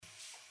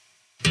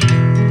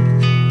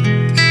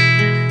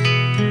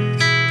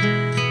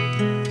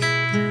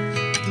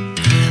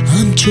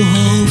همچو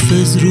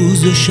حافظ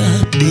روز و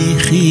شب بی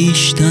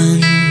خویشتن،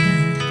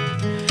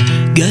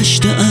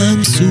 گشته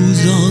ام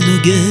سوزان و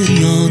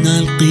گریان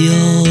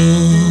الغیاث.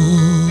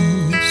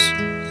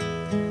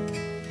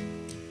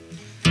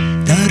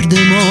 درد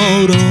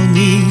ما را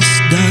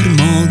نیست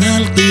درمان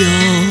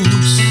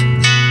الغیاث،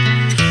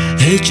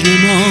 هجر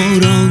ما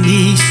را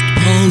نیست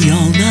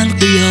پایان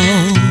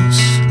الغیاث.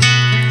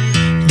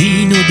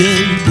 دین و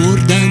دل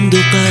بردند و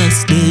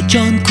قصد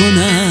جان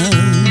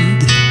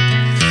کنند،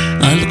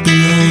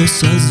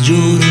 الغیاث از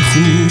جور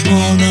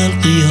خوبان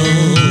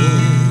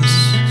الغیاث.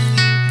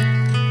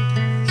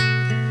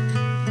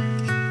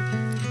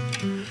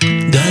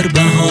 در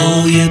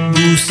بهای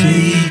بوسه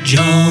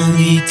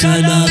جانی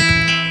طلب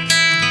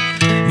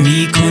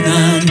می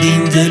کنند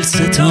این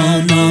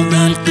دلستانان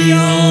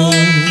الغیاث.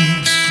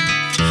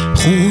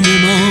 خون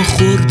ما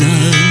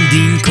خوردند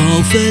این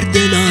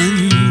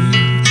کافردلان،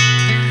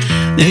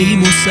 ای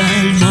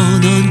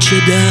مسلمانان چه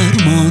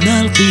درمان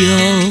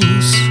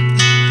الغیاث.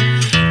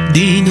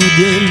 دین و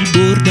دل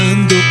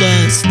بردند و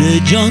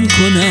قصد جان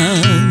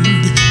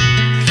کنند،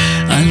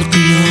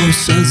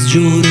 الغیاث از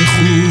جور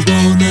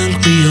خوبان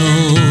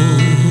الغیاث.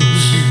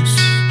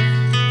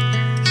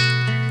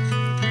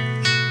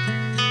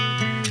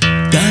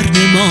 درد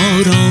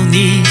ما را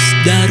نیست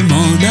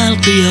درمان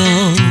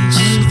الغیاث،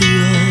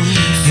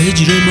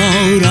 هجر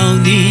ما را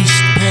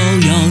نیست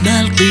پایان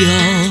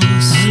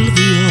الغیاث.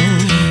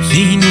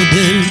 دین و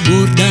دل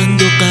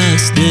بردند و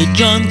قصد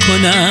جان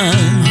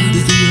کنند،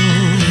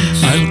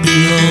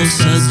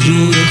 الغیاث از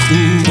جور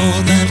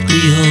خوبان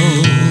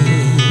الغیاث.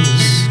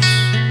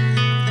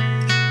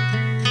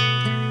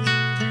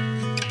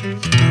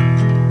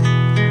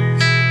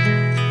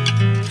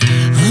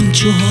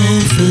 همچو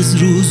حافظ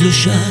روز و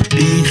شب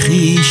بی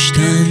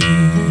خویشتن،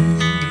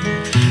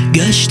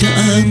 گشته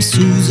ام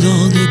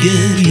سوزان و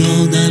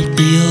گریان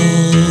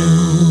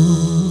الغیاث.